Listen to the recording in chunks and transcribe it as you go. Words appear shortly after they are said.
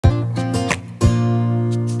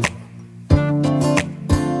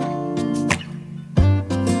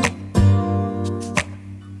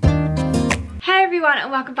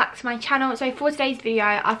and welcome back to my channel. So for today's video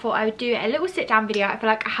I thought I would do a little sit down video. I feel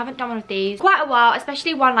like I haven't done one of these quite a while,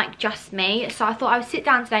 especially one like just me. So I thought I would sit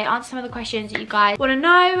down today, answer some of the questions that you guys want to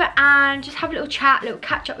know and just have a little chat, a little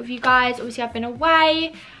catch up with you guys. Obviously I've been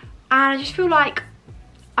away and I just feel like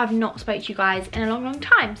I've not spoke to you guys in a long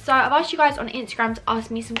time. So I've asked you guys on Instagram to ask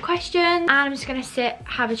me some questions and I'm just gonna sit,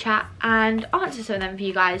 have a chat and answer some of them for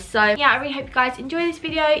you guys. So yeah, I really hope you guys enjoy this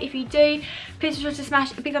video. If you do, please be sure to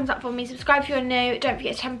smash a big thumbs up for me, subscribe if you're new, don't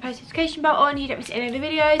forget to turn the post notification bell on so you don't miss any of the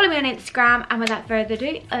videos. Follow me on Instagram, and without further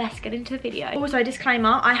ado, let's get into the video. Also, a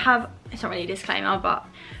disclaimer, it's not really a disclaimer, but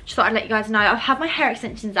just thought I'd let you guys know I've had my hair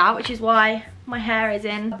extensions out, which is why my hair is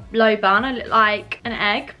in a low bun. I look like an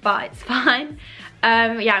egg, but it's fine.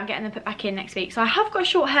 Yeah, I'm getting them put back in next week. So I have got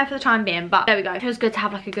short hair for the time being, but there we go. It feels good to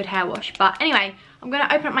have like a good hair wash. But anyway, I'm going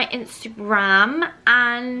to open up my Instagram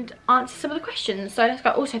and answer some of the questions. So let's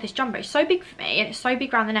go. Also, this jumper is so big for me and it's so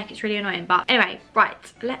big around the neck. It's really annoying. But anyway, right.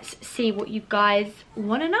 Let's see what you guys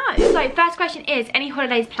want to know. So first question is, any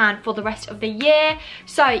holidays planned for the rest of the year?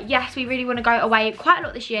 So yes, we really want to go away quite a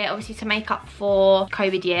lot this year, obviously to make up for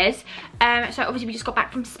COVID years. So obviously we just got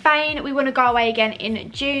back from Spain. We want to go away again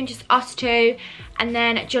in June, just us two. And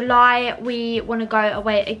then July, we want to go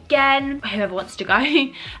away again, whoever wants to go.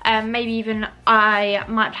 Maybe even I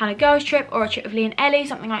might plan a girls trip or a trip with Lee and Ellie,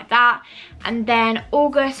 something like that. And then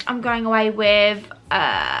August, I'm going away with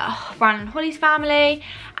Brandon and Holly's family.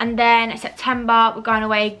 And then September, we're going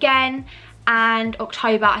away again. And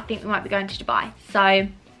October, I think we might be going to Dubai. So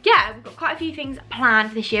yeah, we've got quite a few things planned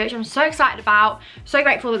for this year, which I'm so excited about. So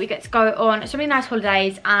grateful that we get to go on so many nice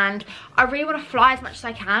holidays, and I really want to fly as much as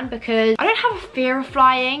I can because I don't have a fear of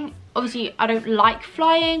flying. Obviously, I don't like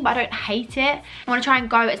flying, but I don't hate it. I want to try and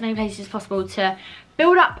go as many places as possible to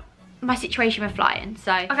build up my situation with flying.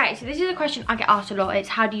 So okay, so this is a question I get asked a lot. It's,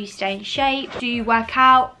 how do you stay in shape? Do you work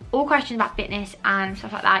out? All questions about fitness and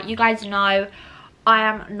stuff like that. You guys know I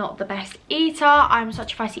am not the best eater. I'm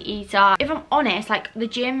such a fussy eater. If I'm honest, like the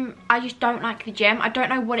gym, I just don't like the gym. I don't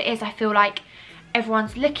know what it is. I feel like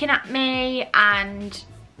everyone's looking at me and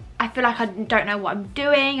I feel like I don't know what I'm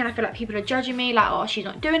doing, and I feel like people are judging me like, oh, she's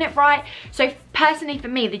not doing it right. So personally for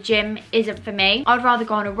me, the gym isn't for me. I'd rather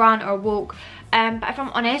go on a run or a walk. But if I'm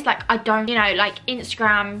honest, like I don't, you know, like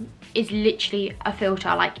Instagram is literally a filter.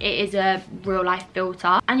 Like it is a real life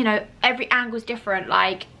filter. And you know, every angle's different.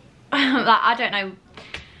 Like I don't know,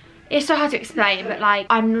 it's so hard to explain, but like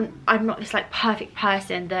I'm not this like perfect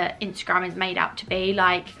person that Instagram is made out to be.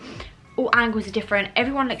 Like all angles are different,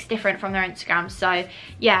 everyone looks different from their Instagram. So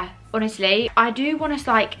yeah, honestly I do want to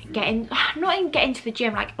like get in, not even get into the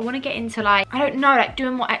gym, like I want to get into like, I don't know, like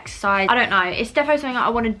doing more exercise. I don't know, it's definitely something that I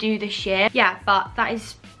want to do this year. Yeah, but that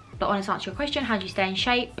is the honest answer to your question. How do you stay in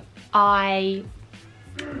shape? I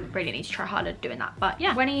really need to try harder doing that. But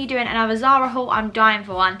yeah, when are you doing another Zara haul? I'm dying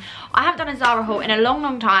for one. I haven't done a Zara haul in a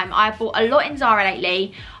long time. I've bought a lot in Zara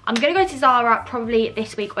lately. I'm gonna go to Zara probably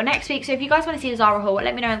this week or next week. So if you guys want to see a Zara haul,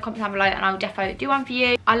 let me know in the comments down below and I'll defo do one for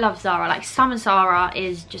you. I love Zara, like summer Zara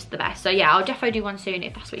is just the best. So yeah, I'll defo do one soon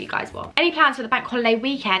if that's what you guys want. Any plans for the bank holiday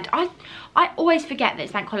weekend? I always forget that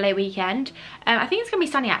it's bank holiday weekend. I think it's gonna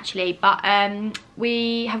be sunny actually, but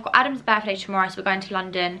we have got Adam's birthday tomorrow, so we're going to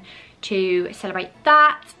London to celebrate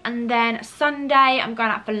that. And then Sunday I'm going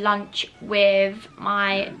out for lunch with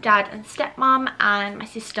my dad and stepmom and my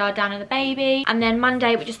sister Dan and the baby. And then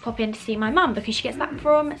Monday we just pop in to see my mum because she gets back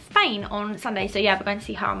from Spain on Sunday. So yeah, we're going to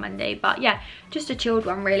see her on Monday. But yeah, just a chilled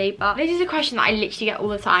one really. But this is a question that I literally get all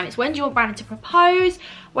the time. It's, when do you want Brandon to propose?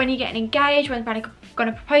 When are you getting engaged? When's Brandon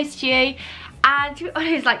gonna propose to you? And to be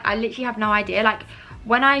honest, like I literally have no idea. Like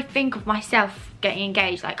when I think of myself getting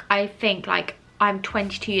engaged, like I think like I'm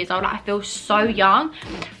 22 years old. Like, I feel so young,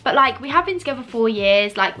 but like we have been together 4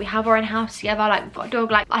 years. Like we have our own house together. Like we've got a dog.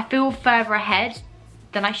 Like I feel further ahead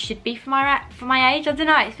than I should be for my age. I don't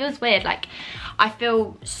know. It feels weird. Like I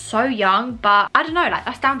feel so young, but I don't know. Like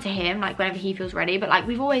that's down to him. Like whenever he feels ready. But like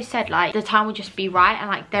we've always said, like the time will just be right, and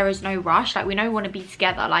like there is no rush. Like we know we want to be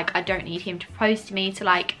together. Like I don't need him to propose to me to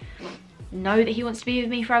like know that he wants to be with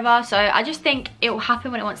me forever. So I just think it will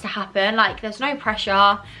happen when it wants to happen. Like there's no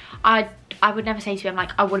pressure. I would never say to him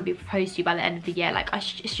like I want to be proposed to by the end of the year. Like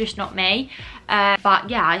it's just not me. But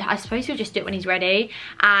yeah, I suppose he'll just do it when he's ready.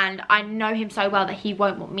 And I know him so well that he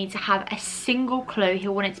won't want me to have a single clue.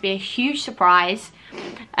 He'll want it to be a huge surprise.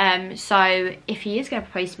 So if he is going to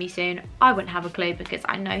propose to me soon, I wouldn't have a clue because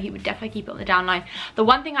I know he would definitely keep it on the down low. The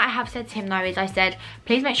one thing I have said to him though is I said,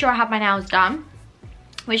 please make sure I have my nails done,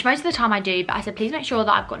 which most of the time I do, but I said please make sure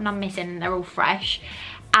that I've got none missing and they're all fresh.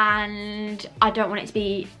 And I don't want it to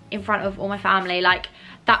be in front of all my family. Like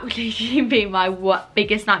that would literally be my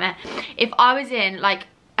biggest nightmare. If I was in like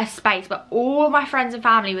a space where all my friends and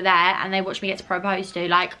family were there and they watched me get to propose to.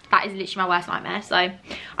 Like, that is literally my worst nightmare. So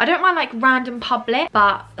I don't mind like random public,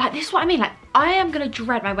 but like this is what I mean. Like, I am gonna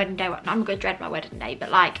dread my wedding day. Well, I'm gonna dread my wedding day, but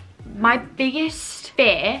like my biggest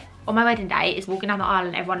fear on my wedding day is walking down the aisle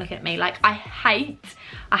and everyone looking at me. Like, I hate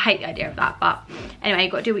the idea of that. But anyway,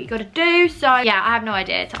 you gotta do what you gotta do. So yeah, I have no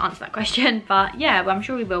idea to answer that question, but yeah, well, I'm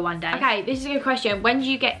sure we will one day. Okay, this is a good question. When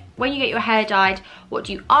you get your hair dyed, what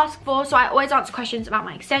do you ask for? So I always answer questions about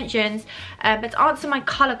my extensions, but to answer my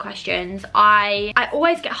color questions, I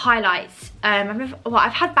always get highlights.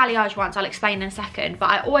 I've had balayage once, I'll explain in a second,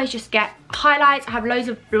 but I always just get highlights. I have loads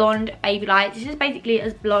of blonde baby lights. This is basically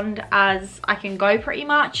as blonde as I can go pretty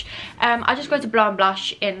much. I just go to Blow and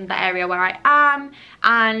Blush in the area where I am,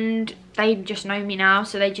 and they just know me now,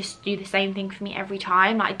 so they just do the same thing for me every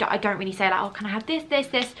time. Like, I don't really say like, oh, can I have this.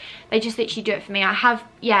 They just literally do it for me. I have,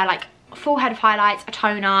 yeah, like a full head of highlights, a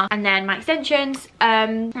toner, and then my extensions.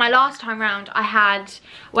 My last time round I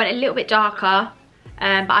went a little bit darker,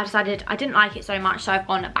 but I decided I didn't like it so much, so I've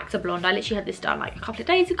gone back to blonde. I literally had this done like a couple of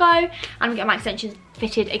days ago, and I'm getting my extensions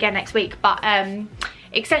fitted again next week. But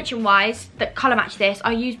extension wise, the colour match this,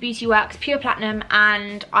 I use Beauty Works Pure Platinum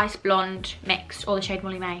and Ice Blonde mixed, or the shade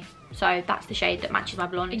Molly May. So that's the shade that matches my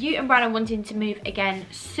blonde. You and Brandon wanting to move again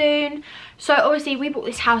soon. So obviously we bought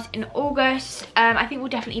this house in August. I think we'll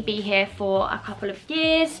definitely be here for a couple of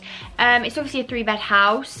years. It's obviously a 3-bed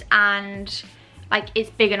house, and like it's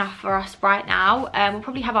big enough for us right now. We'll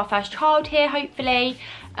probably have our first child here, hopefully.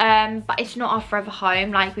 But it's not our forever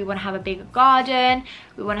home. Like, we want to have a bigger garden,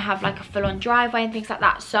 we want to have like a full-on driveway and things like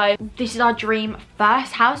that. So this is our dream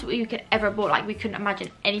first house we could ever have bought. Like, we couldn't imagine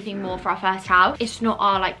anything more for our first house. It's not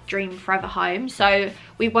our like dream forever home, so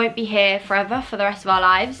we won't be here forever for the rest of our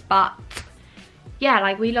lives. But yeah,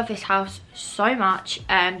 like, we love this house so much.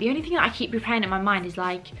 The only thing that I keep replaying in my mind is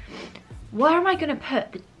like, where am I gonna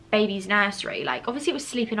put the baby's nursery? Like, obviously it was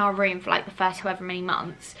sleep in our room for like the first however many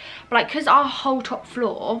months, but like, because our whole top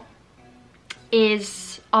floor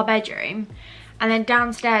is our bedroom, and then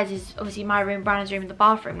downstairs is obviously my room, Brandon's room, and the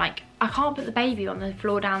bathroom, like I can't put the baby on the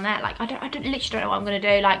floor down there. Like, I literally don't know what I'm gonna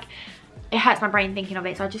do. Like, it hurts my brain thinking of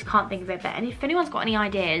it, so I just can't think of it. But and if anyone's got any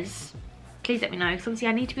ideas, please let me know, because obviously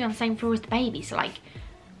I need to be on the same floor as the baby. So like,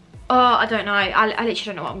 oh, I don't know. I literally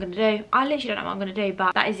don't know what I'm going to do. I literally don't know what I'm going to do,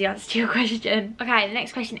 but that is the answer to your question. Okay, the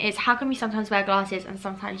next question is, how come you sometimes wear glasses and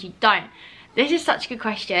sometimes you don't? This is such a good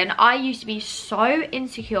question. I used to be so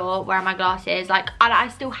insecure wearing my glasses. Like, I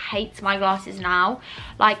still hate my glasses now.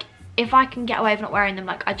 Like, if I can get away with not wearing them,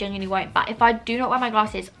 like, I genuinely won't. But if I do not wear my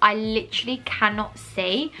glasses, I literally cannot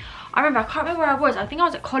see. I remember, I can't remember where I was. I think I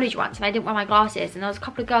was at college once and I didn't wear my glasses. And there was a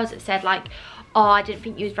couple of girls that said, like, oh, I didn't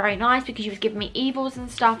think you was very nice because you was giving me evils and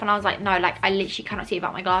stuff. And I was like, no, like, I literally cannot see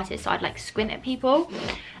without my glasses. So I'd like squint at people.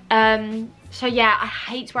 So yeah, I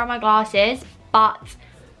hate wearing my glasses, but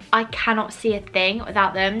I cannot see a thing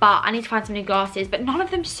without them. But I need to find some new glasses, but none of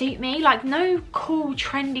them suit me. Like, no cool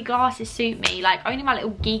trendy glasses suit me. Like, only my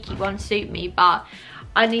little geeky ones suit me, but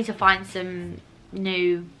I need to find some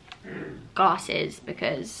new glasses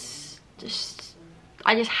because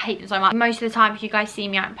I just hate them so much. Most of the time, if you guys see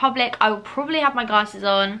me out in public, I will probably have my glasses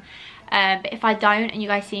on, but if I don't and you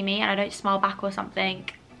guys see me and I don't smile back or something,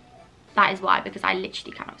 that is why, because I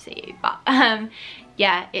literally cannot see you. But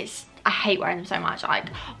yeah, I hate wearing them so much. Like,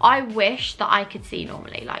 I wish that I could see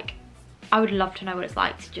normally. Like, I would love to know what it's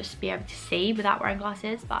like to just be able to see without wearing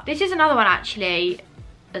glasses. But this is another one actually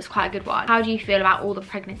that's quite a good one. How do you feel about all the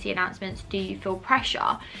pregnancy announcements? Do you feel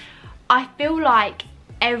pressure? I feel like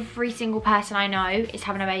every single person I know is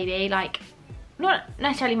having a baby. Like, not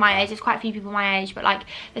necessarily my age, there's quite a few people my age, but like,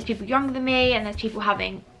 there's people younger than me, and there's people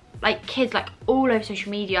having like kids like all over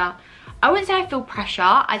social media. I wouldn't say I feel pressure,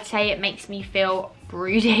 I'd say it makes me feel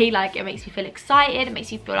broody. Like, it makes me feel excited, it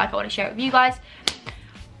makes me feel like I want to share it with you guys.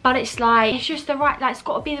 But it's like, it's just the right, like, it's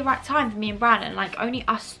got to be the right time for me and Brandon. Like, only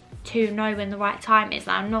us two know when the right time is.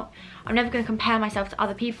 Like, I'm never going to compare myself to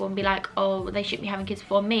other people and be like, oh, they shouldn't be having kids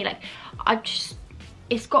before me. Like,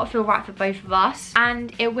 it's got to feel right for both of us,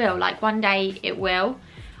 and it will. Like, one day it will.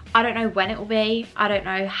 I don't know when it will be. I don't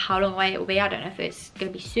know how long away it will be. I don't know if it's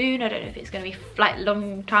gonna be soon. I don't know if it's gonna be like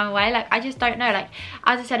long time away. Like, I just don't know. Like,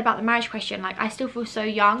 as I said about the marriage question, like, I still feel so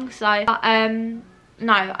young. So but,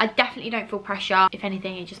 no, I definitely don't feel pressure. If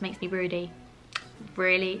anything, it just makes me broody.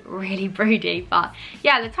 Really, really broody. But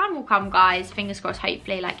yeah, the time will come, guys. Fingers crossed,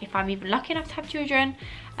 hopefully, like, if I'm even lucky enough to have children.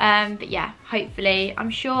 But yeah, hopefully, I'm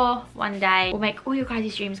sure one day we'll make all your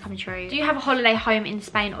guys' dreams come true. Do you have a holiday home in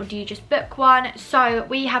Spain, or do you just book one? So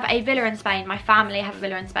we have a villa in Spain. My family have a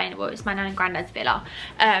villa in Spain. Well, it's my nan and granddad's villa,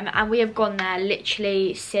 and we have gone there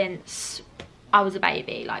literally since I was a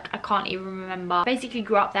baby. Like, I can't even remember. Basically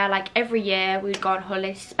grew up there. Like, every year we would go on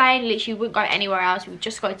holidays to Spain. Literally wouldn't go anywhere else. We would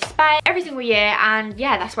just go to Spain every single year, and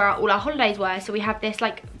yeah, that's where all our holidays were. So we have this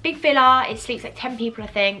like big villa. It sleeps like 10 people, I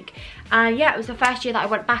think. And yeah, it was the first year that I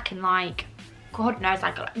went back in, like, God knows,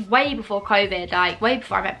 like way before COVID, like way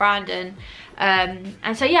before I met Brandon.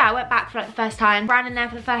 And so yeah, I went back for like the first time. Brandon there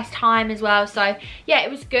for the first time as well. So yeah, it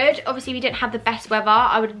was good. Obviously we didn't have the best weather.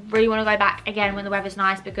 I would really want to go back again when the weather's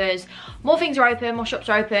nice, because more things are open, more shops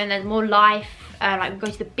are open, there's more life. Like we go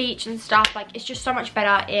to the beach and stuff. Like, it's just so much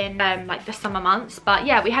better in like the summer months. But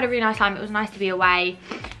yeah, we had a really nice time. It was nice to be away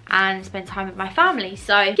and spend time with my family.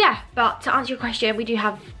 So yeah, but to answer your question, we do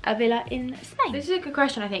have a villa in Spain. This is a good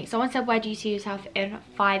question, I think. Someone said, where do you see yourself in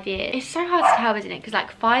 5 years? It's so hard to tell, isn't it? Because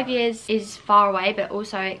like 5 years is far away, but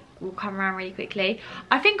also it will come around really quickly.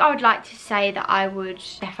 I think I would like to say that I would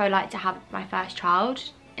definitely like to have my first child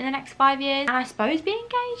in the next 5 years, and I suppose be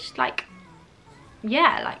engaged. Like,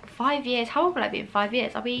 yeah, like 5 years. How old will I be in 5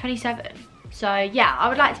 years? I'll be 27. So yeah, I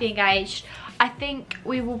would like to be engaged. I think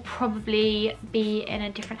we will probably be in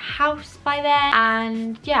a different house by then,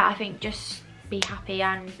 and yeah, I think just be happy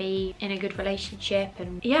and be in a good relationship,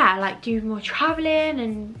 and yeah, like do more traveling,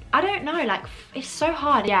 and I don't know, like it's so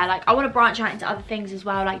hard. Yeah, like I want to branch out into other things as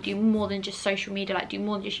well, like do more than just social media, like do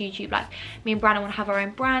more than just YouTube. Like me and Brandon want to have our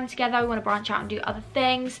own brand together. We want to branch out and do other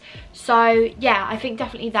things. So yeah, I think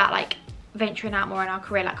definitely that, like venturing out more in our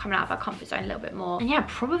career, like coming out of our comfort zone a little bit more, and yeah,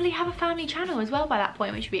 probably have a family channel as well by that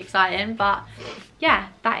point, which would be exciting. But yeah,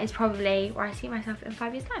 that is probably where I see myself in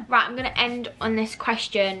 5 years time. Right, I'm gonna end on this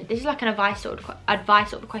question. This is like an advice sort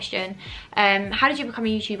of question. How did you become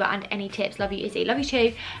a YouTuber, and any tips? Love you, Izzy. Love you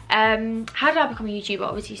too. How did I become a YouTuber?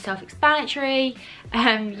 Obviously self-explanatory.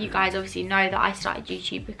 You guys obviously know that I started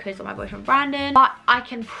YouTube because of my boyfriend Brandon, but I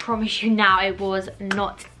can promise you now it was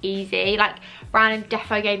not easy. Like, Brandon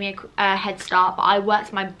definitely gave me a head start, but I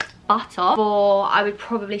worked my butt off for, I would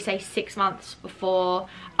probably say, 6 months before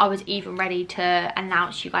I was even ready to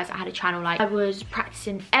announce to you guys I had a channel. Like, I was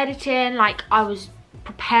practicing editing, like I was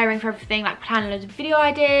preparing for everything, like planning loads of video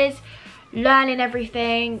ideas, learning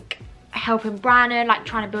everything, helping Brandon, like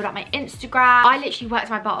trying to build up my Instagram. I literally worked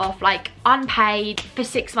my butt off, like unpaid, for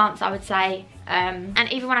 6 months, I would say.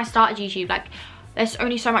 And even when I started YouTube, like there's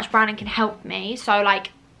only so much Brandon can help me. So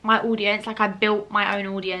like my audience, like I built my own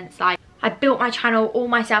audience, like I built my channel all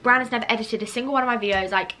myself. Brandon's never edited a single one of my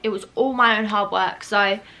videos. Like, it was all my own hard work.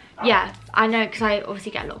 So yeah, I know, because I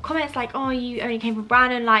obviously get a lot of comments like, oh, you only came from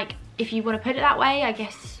Brandon. Like, if you want to put it that way, I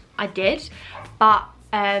guess I did. But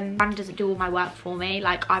Brandon doesn't do all my work for me.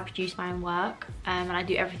 Like, I produce my own work, and I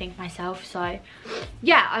do everything myself. So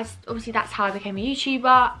yeah, obviously that's how I became a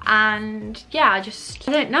YouTuber. And yeah, I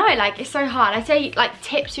don't know, like it's so hard. I say, like,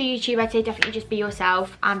 tips for YouTube, I'd say definitely just be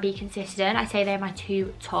yourself and be consistent. I say they're my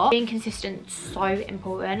 2 top. Being consistent is so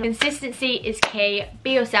important. Consistency is key.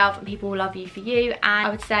 Be yourself and people will love you for you. And I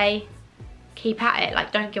would say keep at it.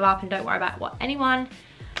 Like, don't give up and don't worry about what anyone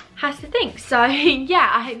has to think. So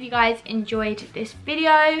yeah, I hope you guys enjoyed this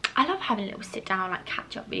video. I love having a little sit down, like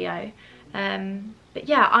catch up video. But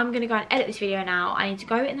yeah, I'm gonna go and edit this video now. I need to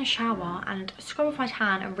go in the shower and scrub off my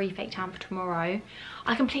tan and refake tan for tomorrow.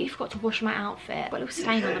 I completely forgot to wash my outfit. Got a little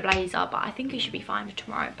stain on the blazer, but I think it should be fine for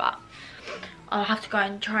tomorrow. But I'll have to go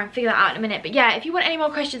and try and figure that out in a minute. But yeah, if you want any more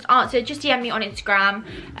questions answered, just DM me on Instagram.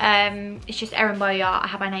 It's just Erin Bowyer. I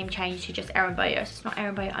have my name changed to just Erin Bowyer, so it's not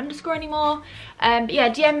Erin Bowyer _ anymore. But yeah,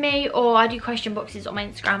 DM me, or I do question boxes on my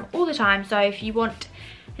Instagram all the time. So if you want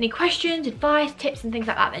any questions, advice, tips and things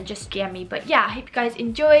like that, then just DM me. But yeah, I hope you guys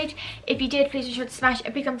enjoyed. If you did, please be sure to smash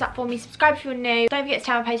a big thumbs up for me. Subscribe if you're new. Don't forget to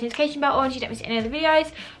turn my post notification bell on so you don't miss any other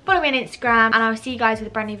videos. Follow me on Instagram, and I will see you guys with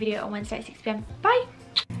a brand new video on Wednesday at 6 PM. Bye.